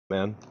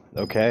man.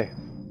 Okay.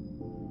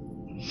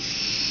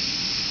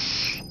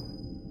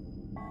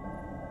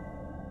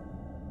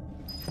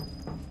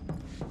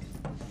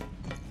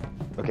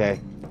 Okay.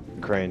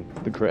 The crane.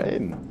 The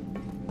crane.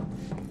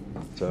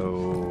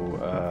 So,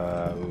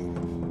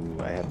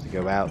 I have to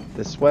go out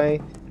this way?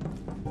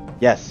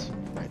 Yes.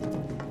 Right.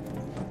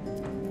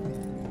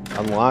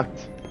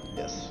 Unlocked?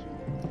 Yes.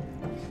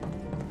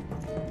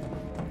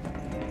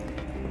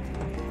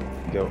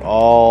 Go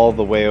all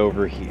the way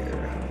over here.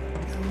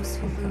 Those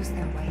who lose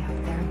their way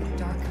out there in the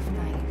dark of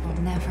night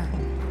will never,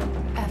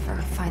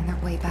 ever find their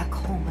way back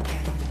home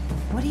again.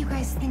 What do you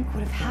guys think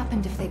would have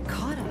happened if they'd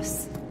caught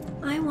us?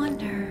 I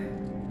wonder,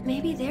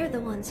 maybe they're the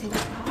ones who...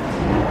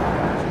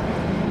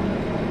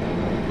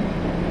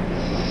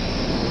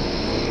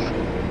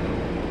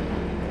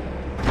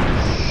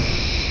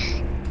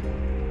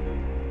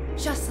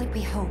 Just like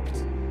we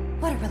hoped.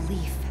 What a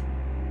relief.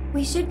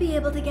 We should be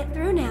able to get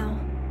through now.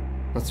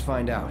 Let's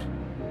find out.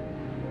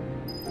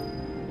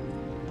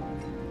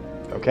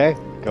 Okay,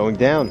 going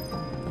down.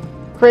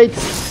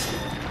 Crates!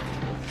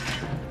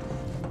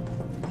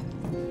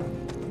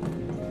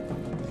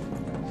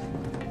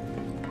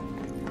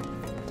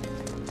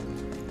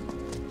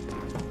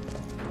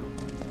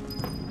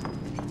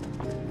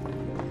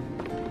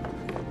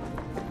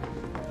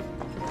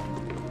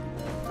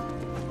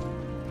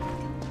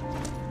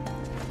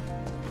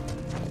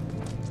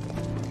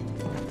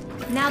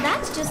 Now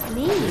that's just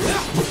me.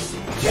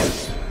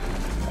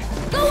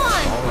 Go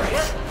on! All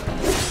right.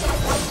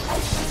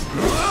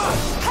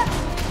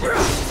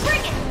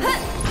 Bring it!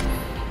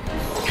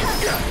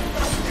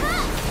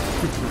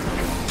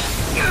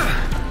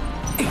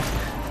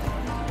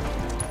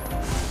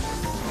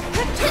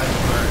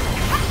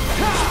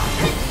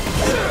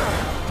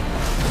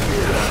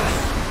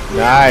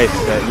 Nice.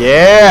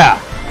 Yeah!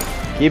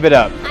 Keep it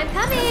up. I'm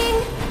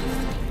coming!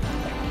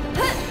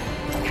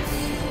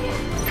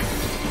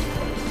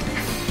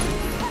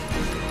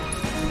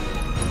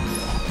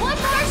 One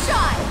more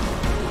shot!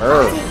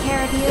 I'll take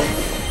care of you.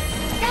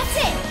 That's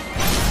it!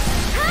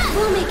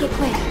 We'll make it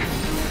quick.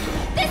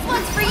 This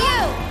one's for you!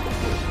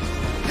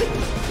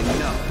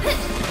 No.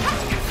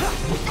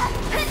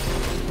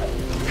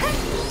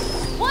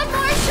 One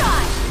more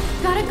shot!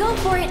 Gotta go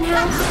for it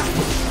now.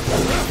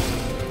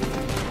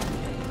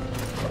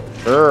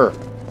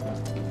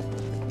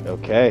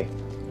 Okay.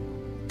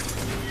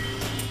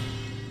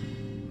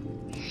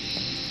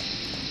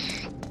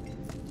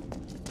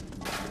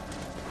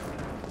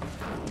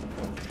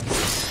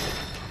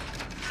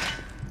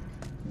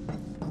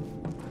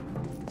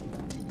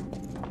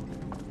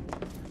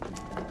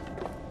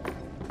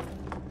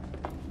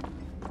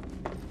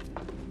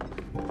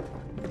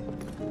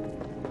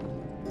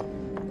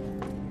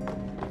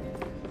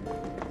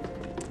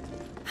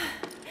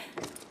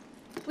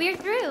 We're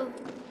through.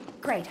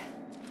 Great.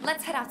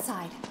 Let's head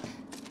outside.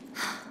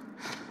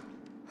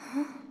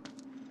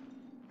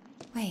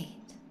 Wait.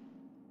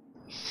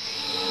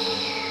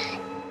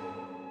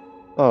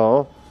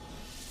 Oh.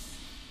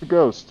 The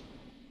ghost.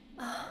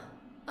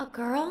 A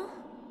girl?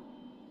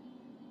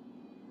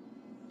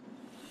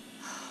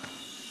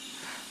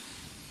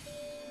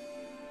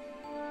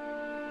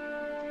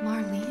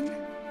 Marlene?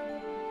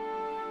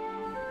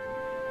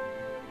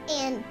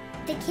 And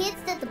the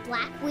kids that the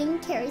Black Wing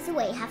carries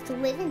away have to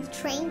live in the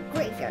train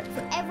graveyard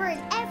forever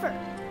and ever.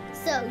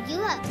 So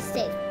you have to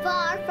stay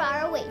far,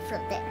 far away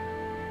from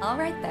there. All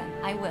right then,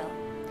 I will.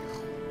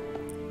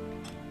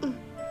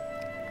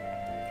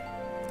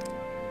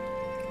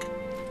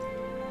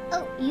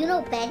 Oh, you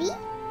know Betty?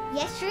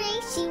 Yesterday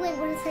she went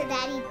with her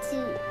daddy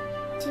to...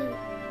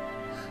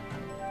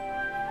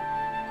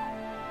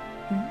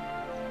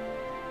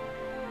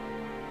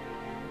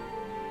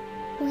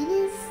 When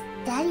is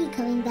Daddy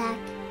coming back?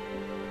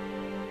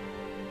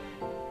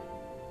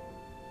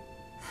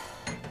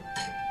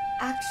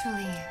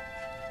 Actually,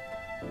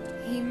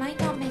 he might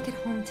not make it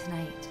home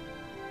tonight.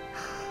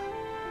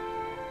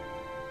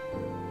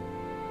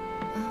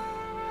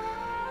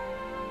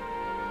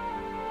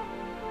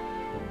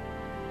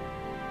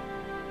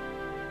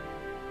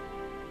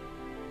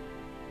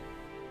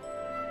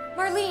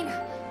 Marlene,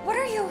 what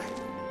are you?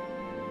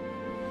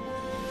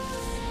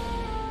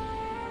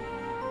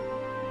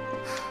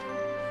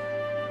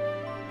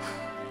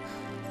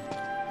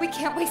 We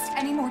can't waste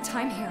any more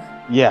time here.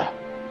 Yeah.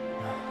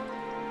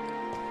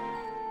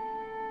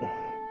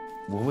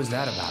 What was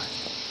that about?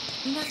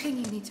 Nothing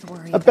you need to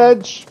worry A about.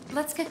 bench.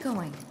 Let's get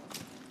going.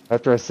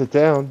 After I sit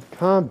down,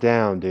 calm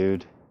down,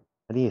 dude.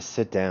 I need to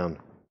sit down.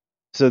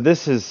 So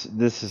this is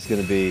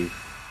gonna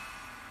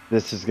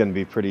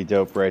be pretty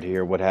dope right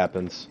here. What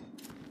happens?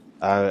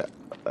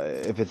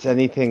 If it's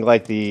anything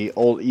like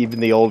even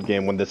the old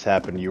game when this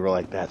happened, you were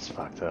like, that's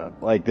fucked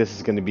up. Like this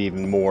is gonna be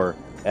even more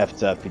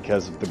effed up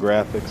because of the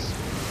graphics.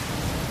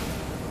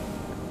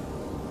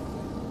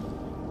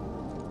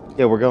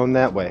 Yeah, we're going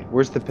that way.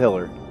 Where's the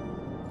pillar?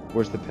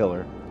 Where's the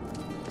pillar?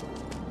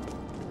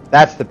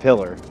 That's the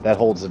pillar that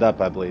holds it up,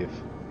 I believe.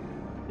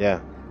 Yeah.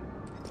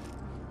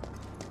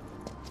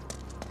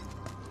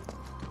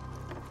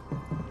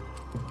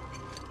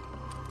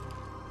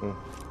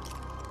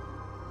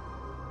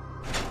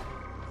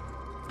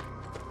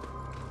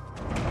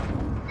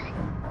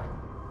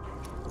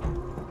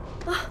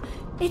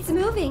 It's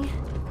moving.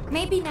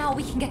 Maybe now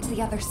we can get to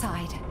the other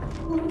side.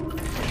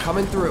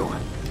 Coming through.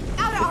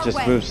 Out It our just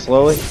way. moves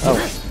slowly. Oh,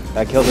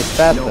 I killed it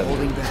fast No then.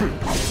 holding back.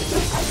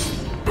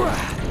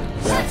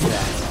 That's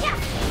that.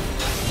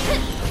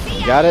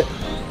 You got it?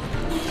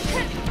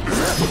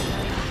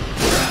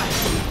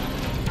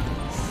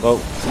 Whoa.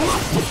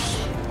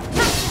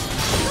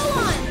 Go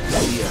on.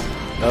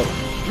 Nope.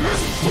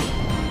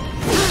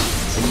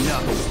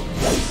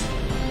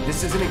 Enough.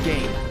 This isn't a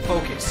game.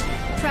 Focus.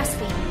 Trust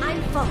me,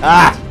 I'm focused.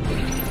 Ah!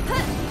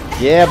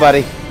 Yeah,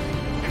 buddy.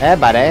 Hey,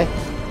 buddy.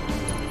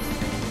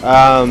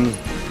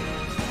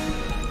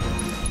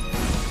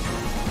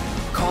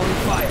 Calling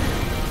fire.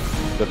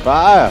 The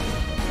fire.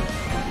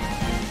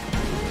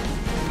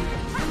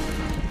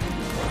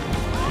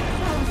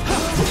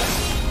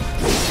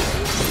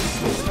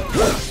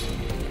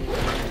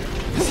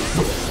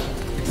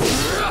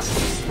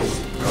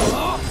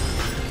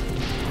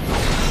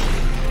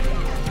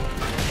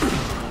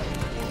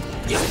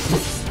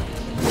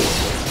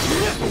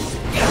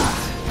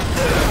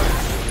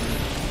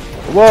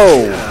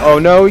 Whoa! Oh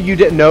no, you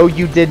didn't. No,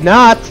 you did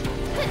not.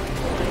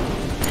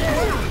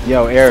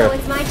 Yo, So Eric,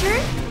 it's my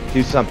turn?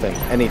 do something,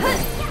 anything.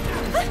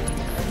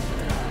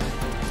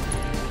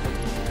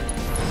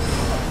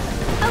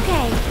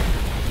 Okay.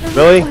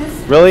 Really? Was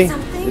Really?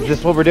 something? Is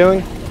this what we're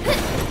doing?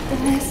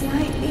 Then this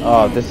might be.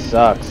 Oh, this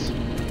sucks.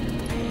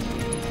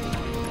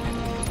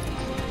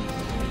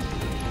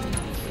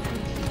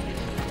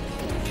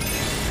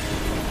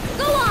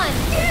 Go on.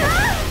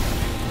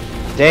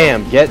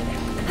 Damn, get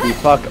the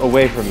fuck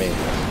away from me.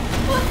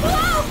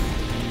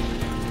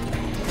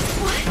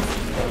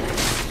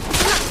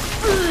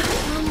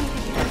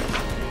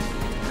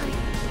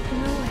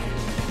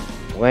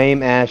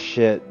 Lame ass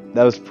shit.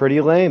 That was pretty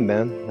lame,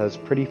 man. That was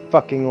pretty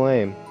fucking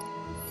lame.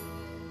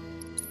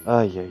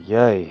 Ay, ay,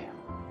 ay.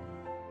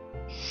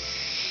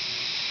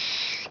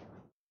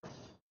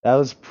 That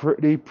was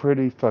pretty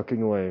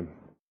fucking lame.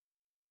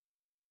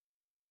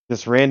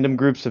 Just random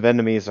groups of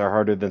enemies are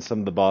harder than some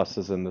of the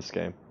bosses in this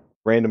game.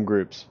 Random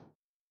groups.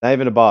 Not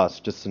even a boss,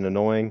 just an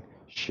annoying,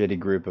 shitty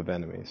group of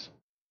enemies.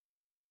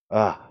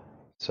 Ah,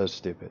 so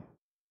stupid.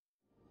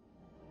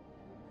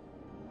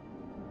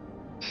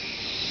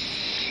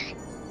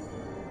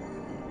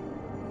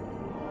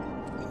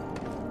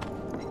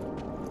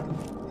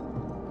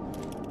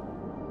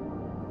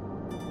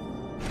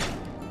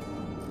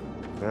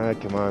 Alright,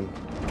 come on.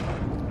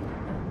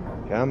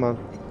 Come on.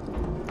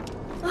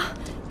 Oh,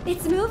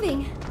 it's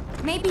moving.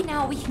 Maybe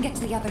now we can get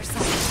to the other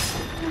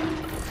side.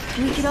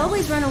 We could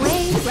always run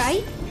away,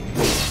 right?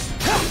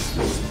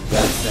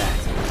 That's that.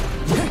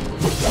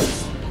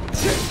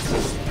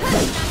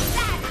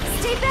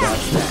 Stay back.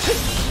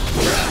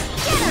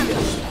 Get him.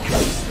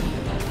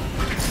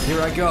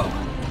 Here I go.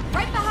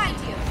 Right behind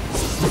you.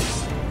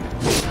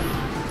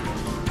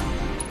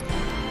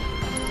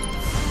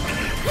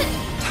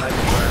 Time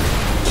to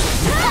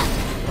burn.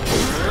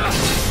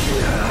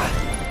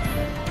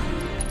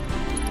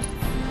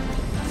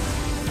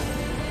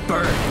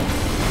 Burn.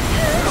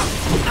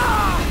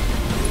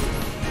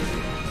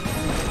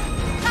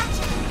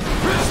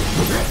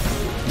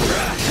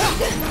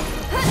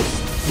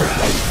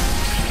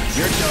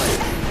 You're done.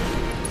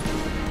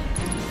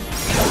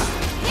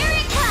 Here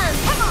it comes.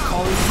 Come on.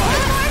 Calling fire.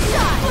 One more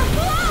shot.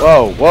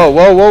 Whoa, whoa,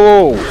 whoa, whoa,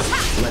 whoa!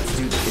 Let's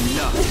do this.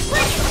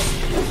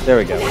 Enough. There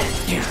we go.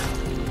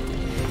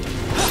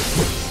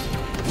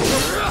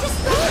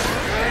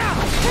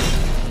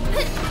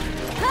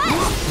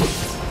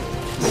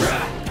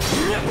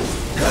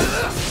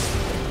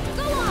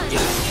 Go on.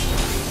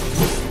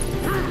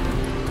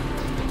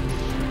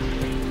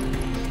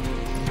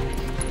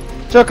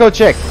 Choco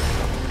Chick!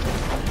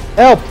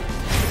 Help!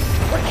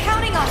 We're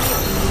counting on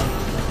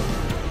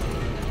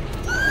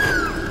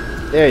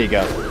you. There you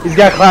go. He's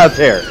got Cloud's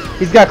hair.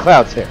 He's got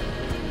Cloud's hair.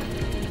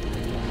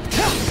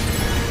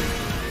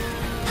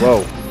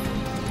 Whoa.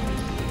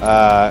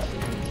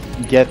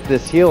 Get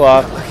this heal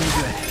off.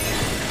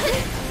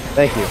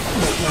 Thank you.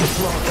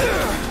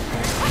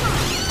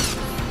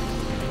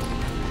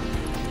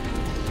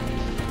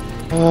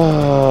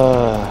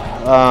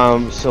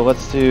 So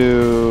let's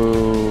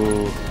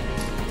do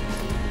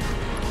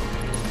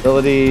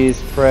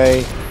abilities,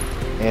 pray,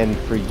 and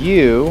for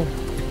you,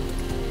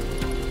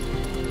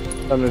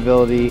 summon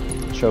ability,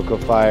 Choco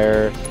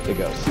Fire, the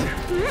Ghost. That's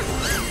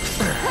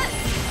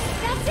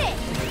it.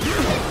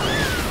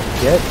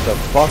 Get the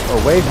fuck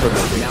away from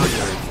me. Now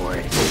you're in for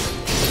it.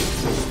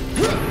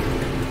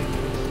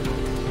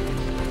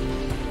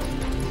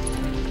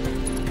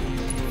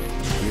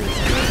 You're as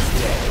good as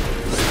dead.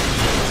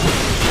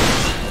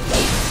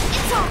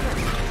 It's over.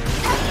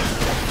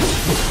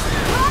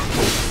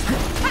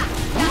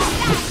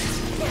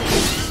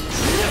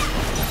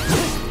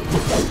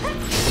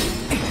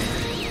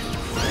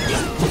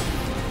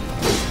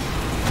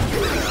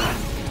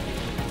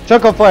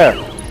 Choco Flare!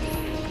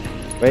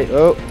 Wait,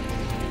 oh.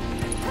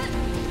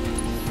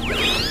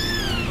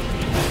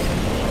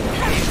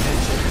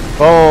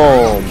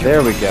 Boom!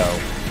 There we go.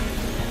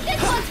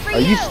 This one's for Are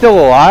you still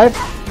alive?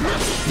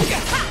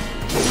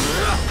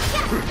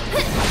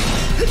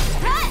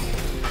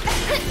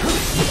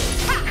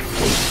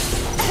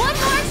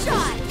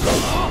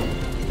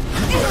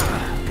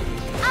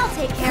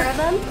 take care of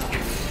him.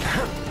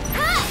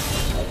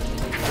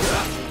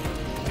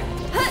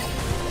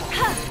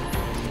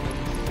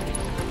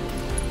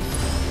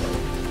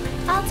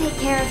 I'll take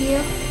care of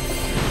you.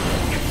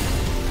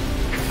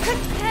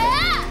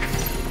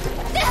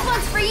 This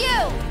one's for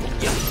you!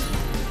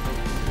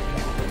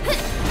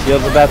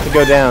 Shield's about to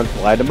go down.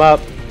 Light him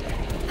up.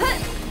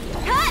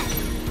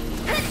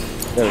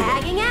 There we go.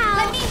 Tagging out.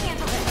 Let me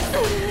handle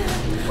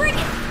this. Bring it!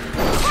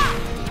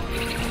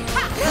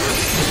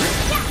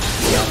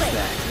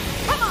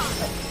 Come on!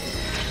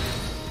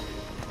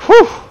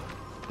 Whew!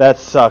 That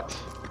sucked.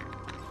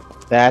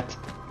 That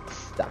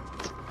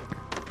sucked.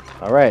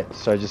 Alright,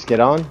 so I just get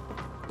on?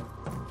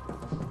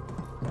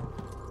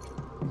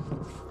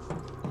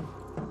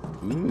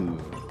 Ooh.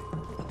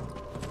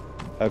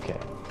 Okay.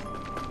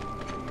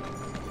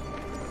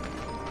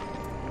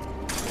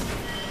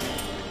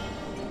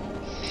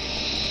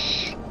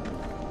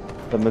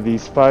 Some of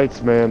these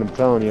fights, man, I'm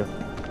telling you.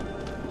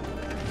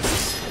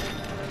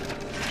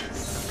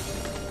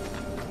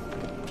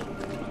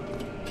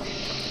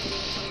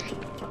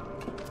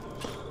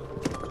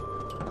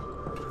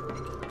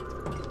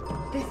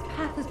 This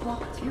path is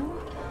blocked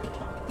too,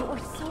 but we're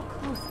so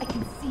close I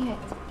can see it.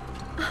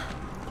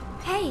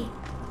 Hey,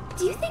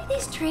 do you think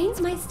these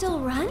trains might still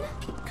run?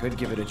 Could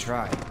give it a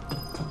try.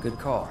 Good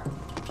call.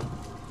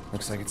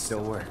 Looks like it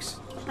still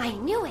works. I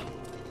knew it.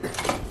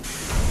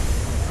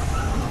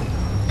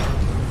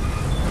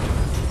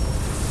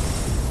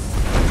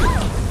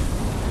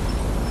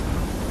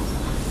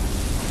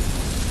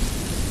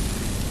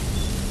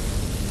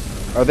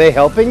 Are they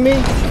helping me?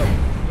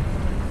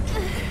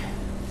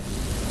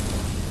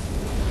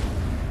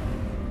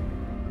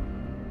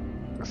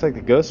 Looks like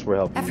the ghosts were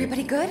helping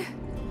Everybody good?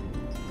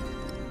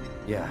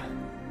 Yeah.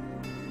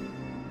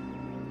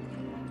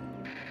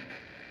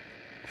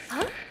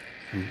 Huh?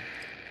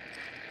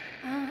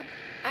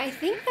 I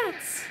think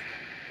that's...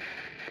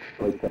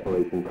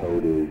 Separation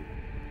code is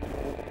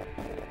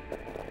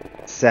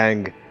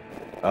Sang.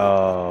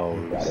 Oh,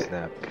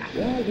 snap.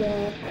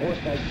 yeah, of course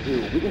I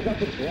do. We just have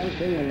to do one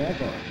thing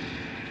another.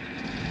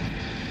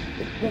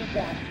 It's just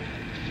that.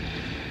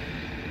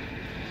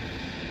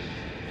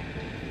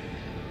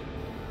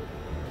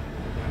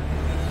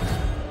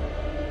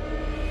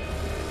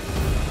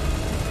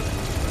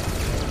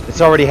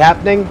 It's already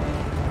happening?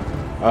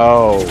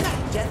 Oh.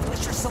 Death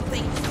wish or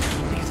something?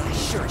 Because I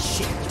sure as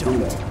shit don't.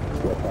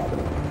 What's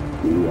happening?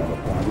 Do you have a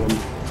problem?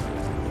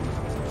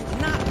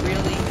 Not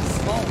really.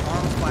 Small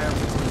arms fire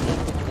between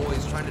local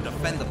boys trying to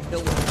defend the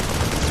pillar.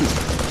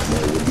 No,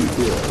 would be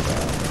good.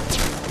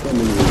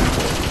 Sending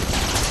reinforcements.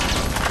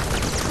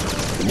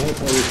 The more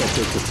players that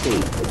take the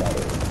stage, the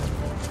better.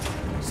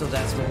 So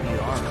that's what we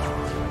are.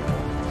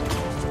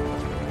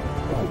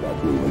 I got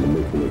you when the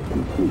mission is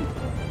complete.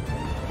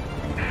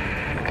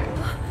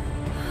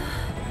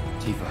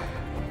 Tifa.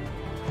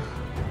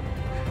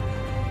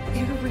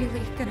 They're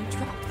really gonna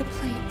drop the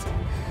plate.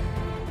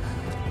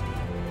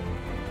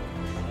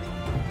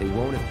 They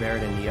won't if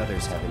Barrett and the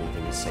others have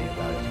anything to say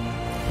about it.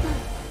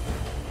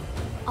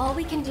 All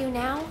we can do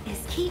now is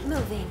keep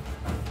moving.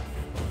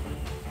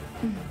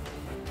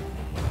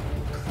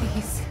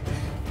 Please.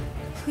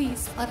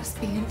 Please let us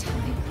be in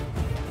time.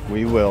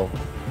 We will.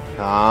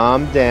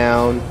 Calm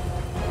down.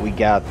 We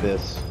got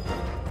this.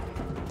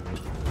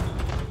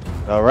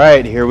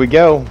 Alright, here we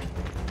go.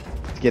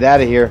 Let's get out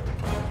of here.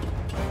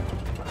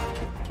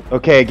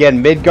 Okay,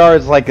 again,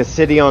 Midgard's like a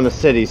city on a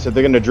city, so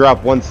they're gonna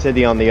drop one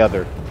city on the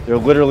other. They're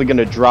literally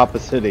gonna drop a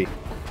city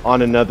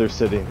on another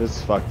city. This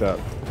is fucked up.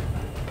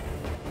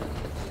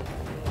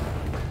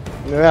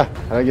 Yeah,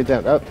 how do I get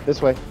down? Oh,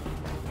 this way.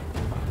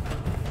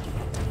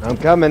 I'm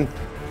coming.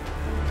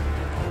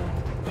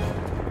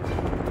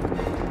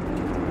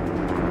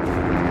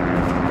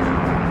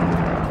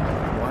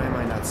 Why am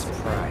I not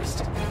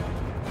surprised?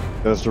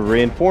 Goes to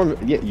reinforce.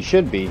 Yeah, you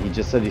should be. He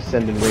just said he's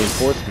sending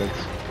reinforcements.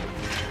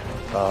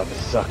 Oh,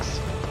 this sucks.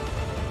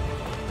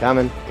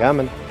 Coming,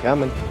 coming,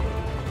 coming.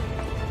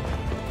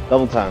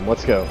 Double time.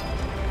 Let's go.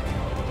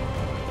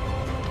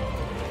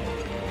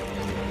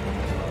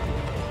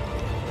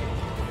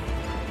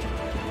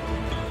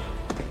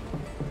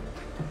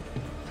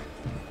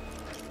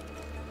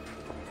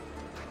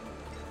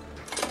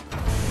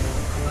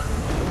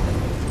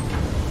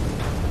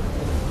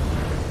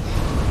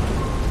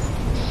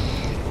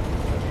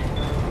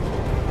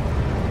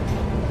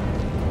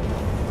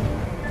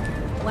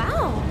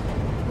 Wow!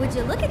 Would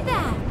you look at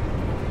that?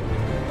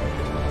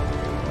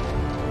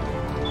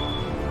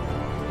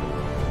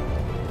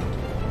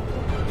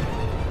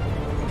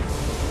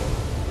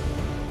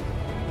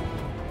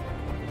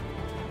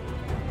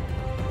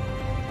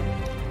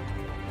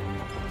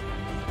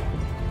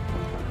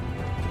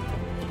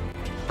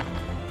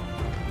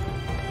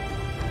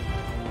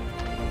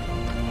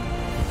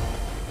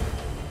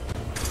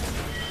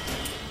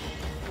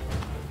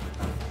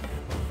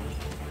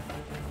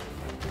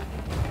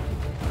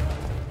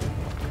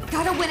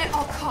 Gotta win at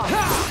all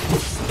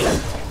costs.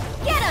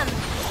 Get him!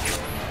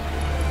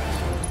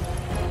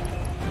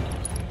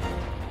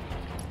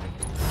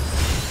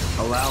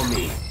 Allow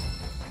me.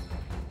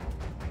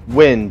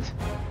 Wind.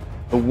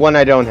 The one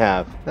I don't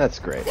have. That's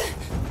great.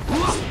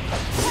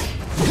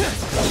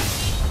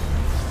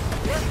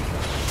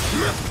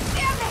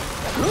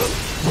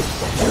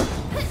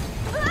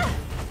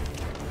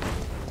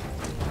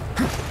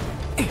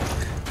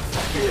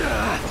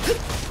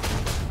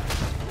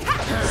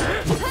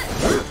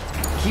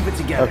 Keep it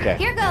together. Okay.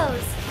 Here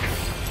goes.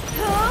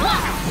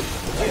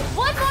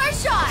 One more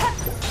shot.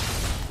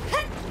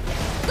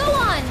 Go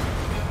on.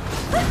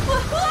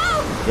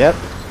 Yep.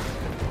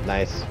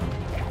 Nice.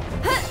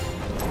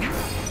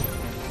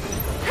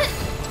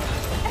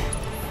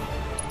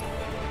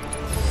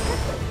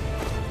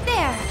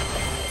 There.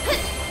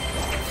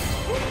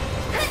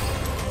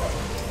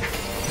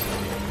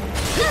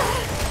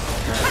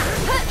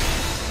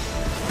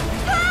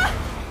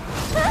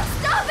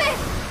 Stop it!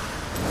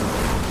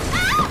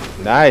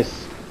 Nice.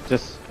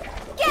 Just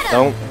Get him!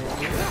 don't.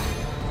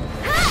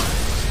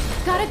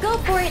 Gotta go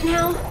for it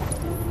now.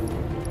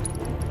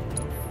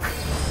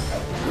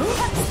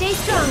 Stay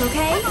strong,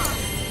 okay?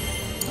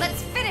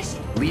 Let's finish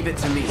it. Leave it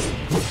to me.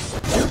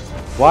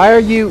 Why are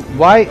you?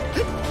 Why?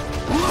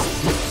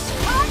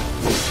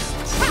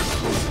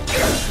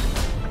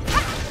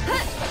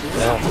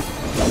 No.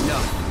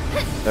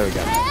 There we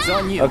go. It's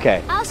on you.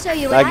 Okay. I'll show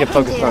you Now what I can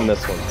focus do. on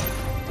this one.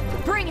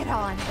 Bring it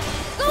on.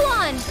 Go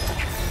on.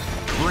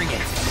 Bring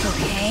it.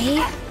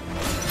 Okay.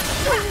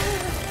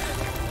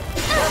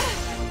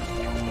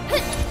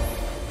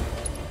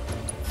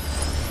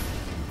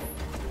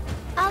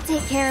 I'll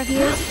take care of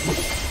you.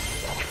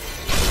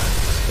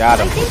 Got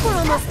I him. think we're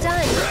almost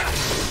done.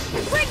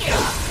 Bring it!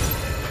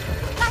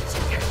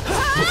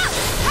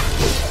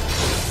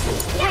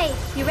 Hey,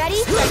 you ready?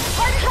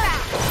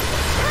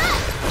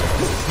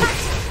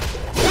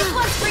 This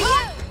one's for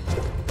you!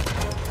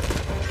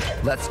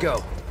 Let's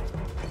go.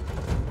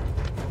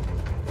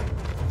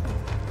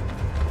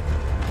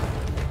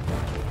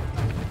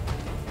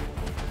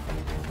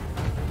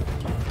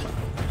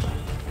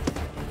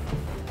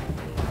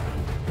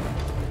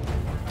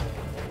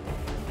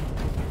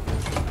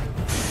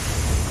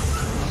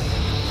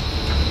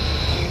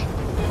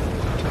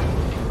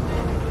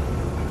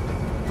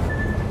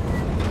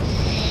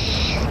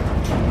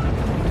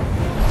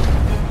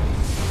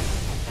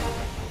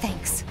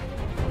 Thanks.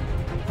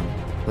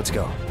 Let's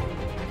go.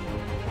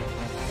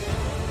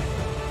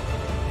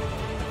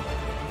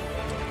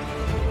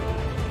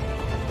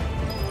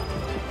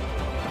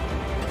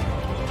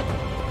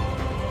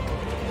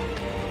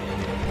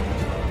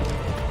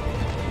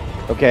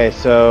 Okay,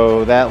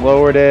 so that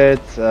lowered it.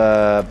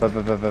 Go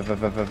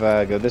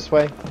this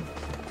way,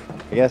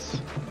 I guess.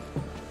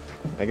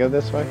 Can I go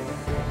this way?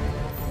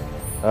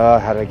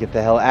 How do I get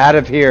the hell out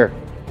of here?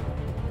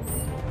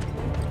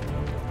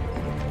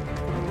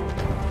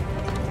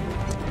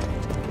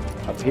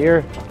 Up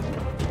here?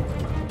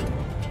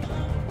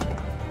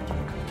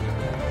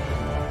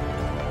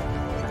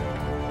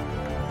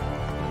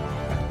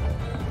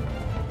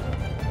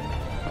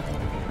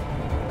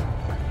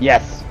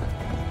 Yes.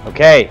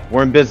 Okay,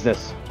 we're in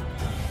business.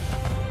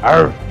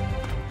 Arr!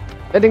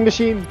 Vending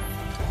machine.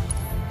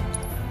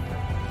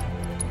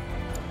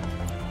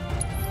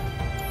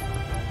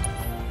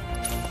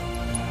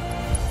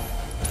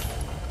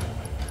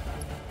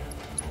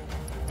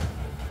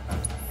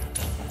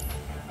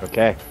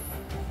 Okay.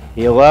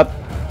 Heal up.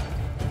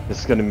 This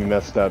is gonna be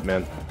messed up,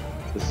 man.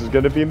 This is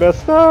gonna be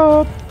messed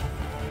up.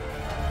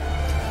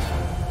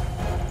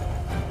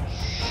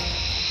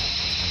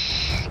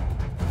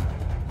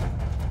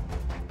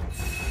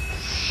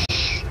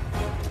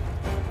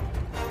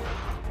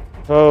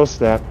 Oh,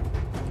 snap.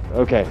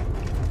 Okay.